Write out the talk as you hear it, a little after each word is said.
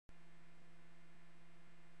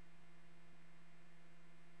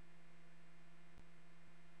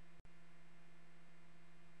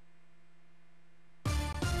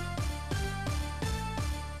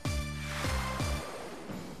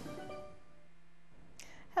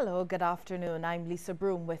Hello, good afternoon. I'm Lisa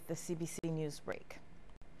Broom with the CBC News Break.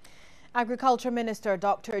 Agriculture Minister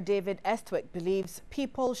Dr. David Estwick believes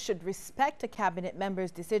people should respect a cabinet member's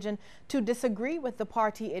decision to disagree with the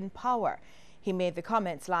party in power. He made the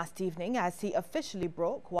comments last evening as he officially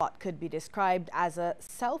broke what could be described as a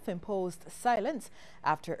self-imposed silence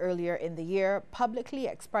after earlier in the year publicly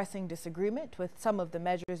expressing disagreement with some of the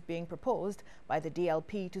measures being proposed by the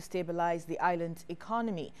DLP to stabilize the island's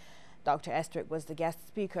economy. Dr. Estwick was the guest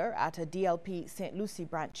speaker at a DLP St. Lucie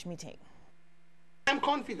branch meeting. I'm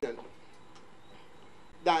confident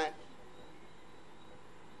that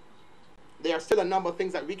there are still a number of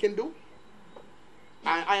things that we can do,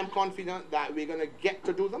 and I am confident that we're going to get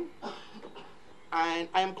to do them, and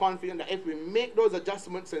I am confident that if we make those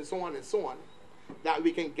adjustments and so on, that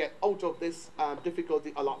we can get out of this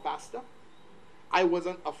difficulty a lot faster. I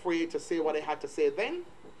wasn't afraid to say what I had to say then,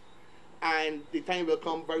 and the time will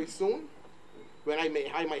come very soon when I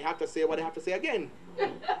might have to say what I have to say again.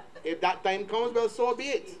 If that time comes, well, so be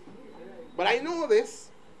it. But I know this,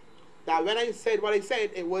 that when I said what I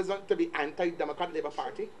said, it wasn't to be anti-Democratic Labour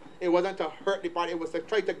Party. It wasn't to hurt the party. It was to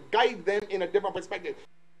try to guide them in a different perspective.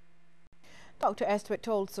 Dr. Estwick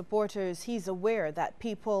told supporters he's aware that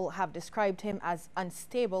people have described him as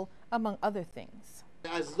unstable, among other things.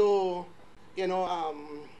 As though,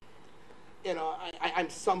 I'm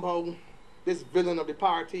somehow this villain of the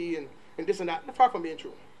party and this and that. Far from being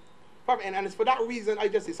true. And it's for that reason I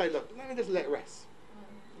just decided, look, let me just let it rest.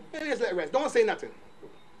 Let me just let it rest. Don't say nothing.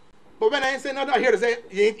 But when I ain't say nothing, I hear to say,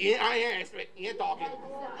 you ain't talking.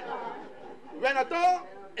 When I talk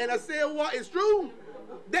and I say what is true,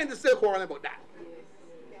 then they still quarreling about that.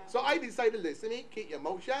 So I decided, listen, keep your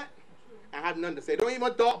mouth shut and have nothing to say. Don't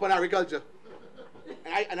even talk about agriculture.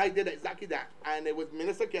 And I did exactly that. And it was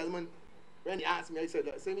Minister Kelman, when he asked me, I said,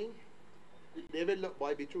 look, see, David, look,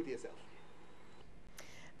 boy, be true to yourself.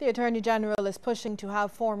 The Attorney General is pushing to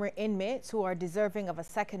have former inmates who are deserving of a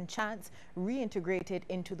second chance reintegrated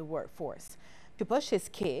into the workforce. To push his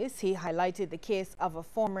case, he highlighted the case of a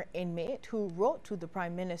former inmate who wrote to the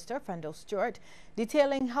Prime Minister, Fendel Stewart,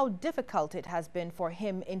 detailing how difficult it has been for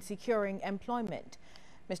him in securing employment.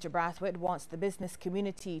 Mr. Brathwaite wants the business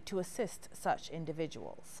community to assist such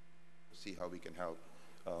individuals. See how we can help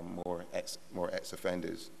more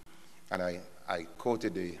ex-offenders. And I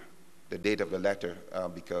quoted the date of the letter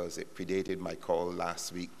because it predated my call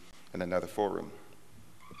last week in another forum.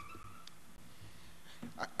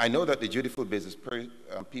 I know that the dutiful business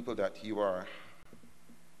people that you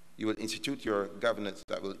will institute your governance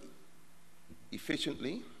that will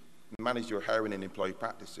efficiently manage your hiring and employee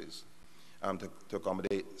practices to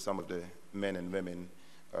accommodate some of the men and women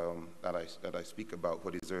that I speak about who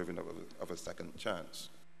are deserving of a second chance.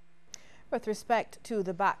 With respect to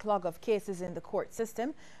the backlog of cases in the court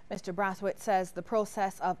system, Mr. Brathwaite says the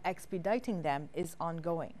process of expediting them is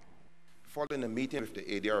ongoing. Following a meeting with the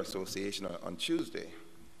ADR Association on Tuesday,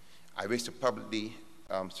 I wish to publicly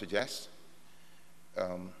suggest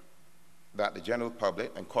that the general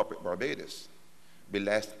public and corporate Barbados be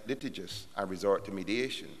less litigious and resort to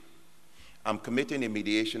mediation. I'm committing a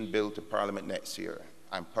mediation bill to Parliament next year.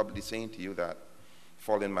 I'm publicly saying to you that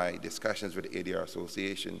following my discussions with the ADR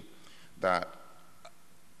Association, that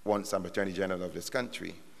once I'm Attorney General of this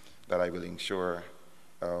country, that I will ensure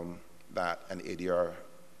that an ADR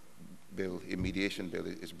bill, a mediation bill,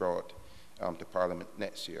 is brought to Parliament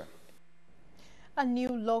next year. A new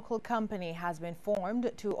local company has been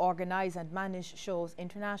formed to organize and manage shows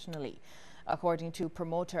internationally. According to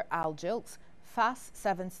promoter Al Gilks, Fast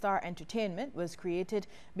 7-Star Entertainment was created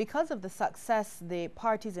because of the success the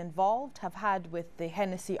parties involved have had with the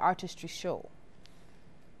Hennessy Artistry Show.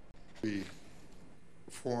 We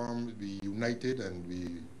formed, we united, and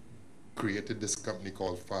we created this company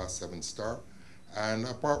called Fast 7-Star. And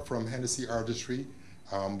apart from Hennessy Artistry,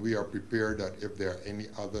 we are prepared that if there are any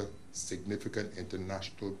other significant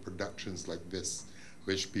international productions like this,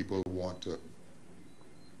 which people want to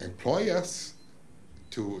employ us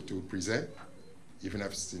to present, even if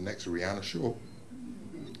it's the next Rihanna show,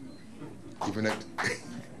 even if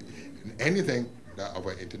anything that of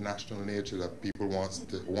an international nature that people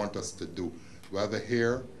want us to do, whether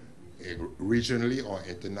here, regionally or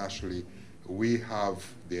internationally, we have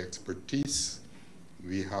the expertise,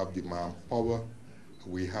 we have the manpower,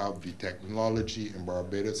 we have the technology in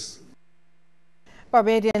Barbados.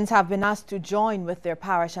 Barbadians have been asked to join with their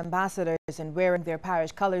parish ambassadors in wearing their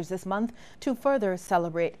parish colors this month to further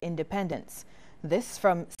celebrate independence. This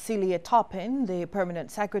from Celia Toppin, the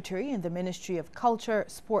Permanent Secretary in the Ministry of Culture,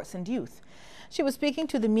 Sports and Youth. She was speaking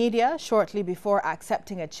to the media shortly before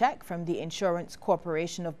accepting a check from the Insurance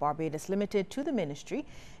Corporation of Barbados Limited to the ministry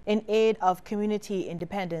in aid of community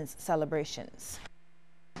independence celebrations.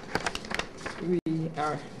 We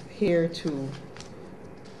are here to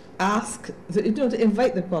to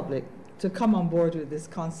invite the public to come on board with this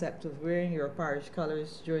concept of wearing your parish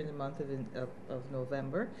colours during the month of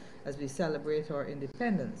November as we celebrate our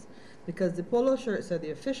independence. Because the polo shirts are the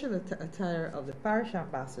official attire of the parish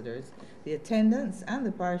ambassadors, the attendants and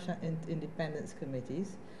the parish independence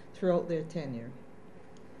committees throughout their tenure.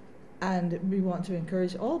 And we want to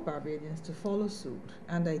encourage all Barbadians to follow suit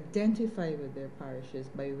and identify with their parishes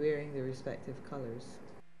by wearing their respective colours.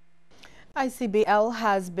 ICBL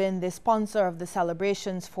has been the sponsor of the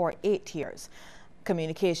celebrations for 8 years.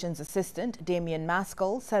 Communications assistant Damien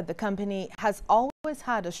Maskell said the company has always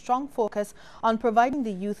had a strong focus on providing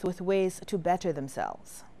the youth with ways to better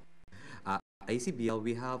themselves. At ICBL,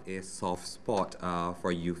 we have a soft spot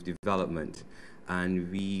for youth development,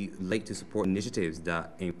 and we like to support initiatives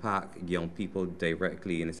that impact young people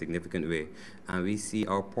directly in a significant way. And we see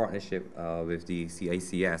our partnership with the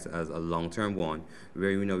CICS as a long-term one,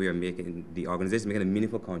 where we know we are making the organization making a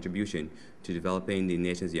meaningful contribution to developing the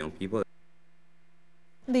nation's young people.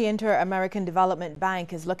 The Inter-American Development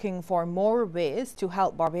Bank is looking for more ways to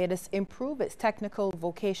help Barbados improve its technical,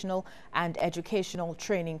 vocational and educational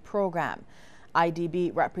training program.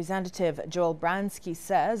 IDB representative Joel Bransky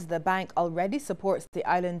says the bank already supports the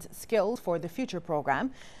island's Skills for the Future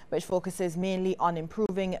program, which focuses mainly on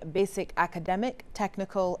improving basic academic,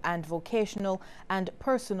 technical and vocational and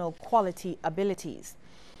personal quality abilities.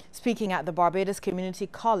 Speaking at the Barbados Community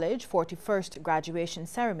College 41st graduation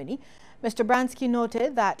ceremony, Mr. Bransky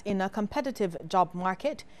noted that in a competitive job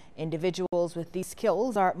market, individuals with these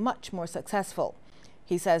skills are much more successful.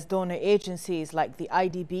 He says donor agencies like the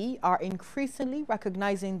IDB are increasingly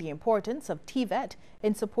recognizing the importance of TVET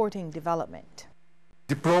in supporting development.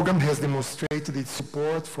 The program has demonstrated its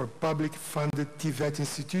support for public-funded TVET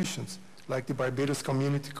institutions like the Barbados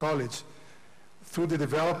Community College through the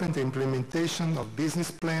development and implementation of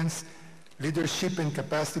business plans, leadership and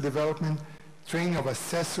capacity development, training of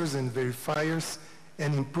assessors and verifiers,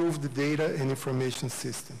 and improved data and information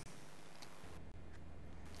system.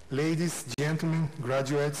 Ladies, gentlemen,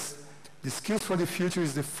 graduates, the Skills for the Future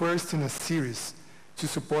is the first in a series to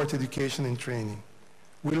support education and training.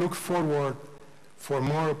 We look forward for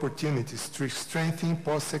more opportunities to strengthen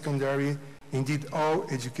post-secondary, indeed all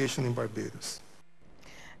education in Barbados.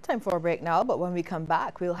 Time for a break now, but when we come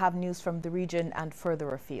back, we'll have news from the region and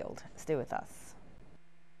further afield. Stay with us.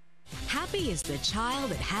 Happy is the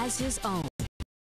child that has his own.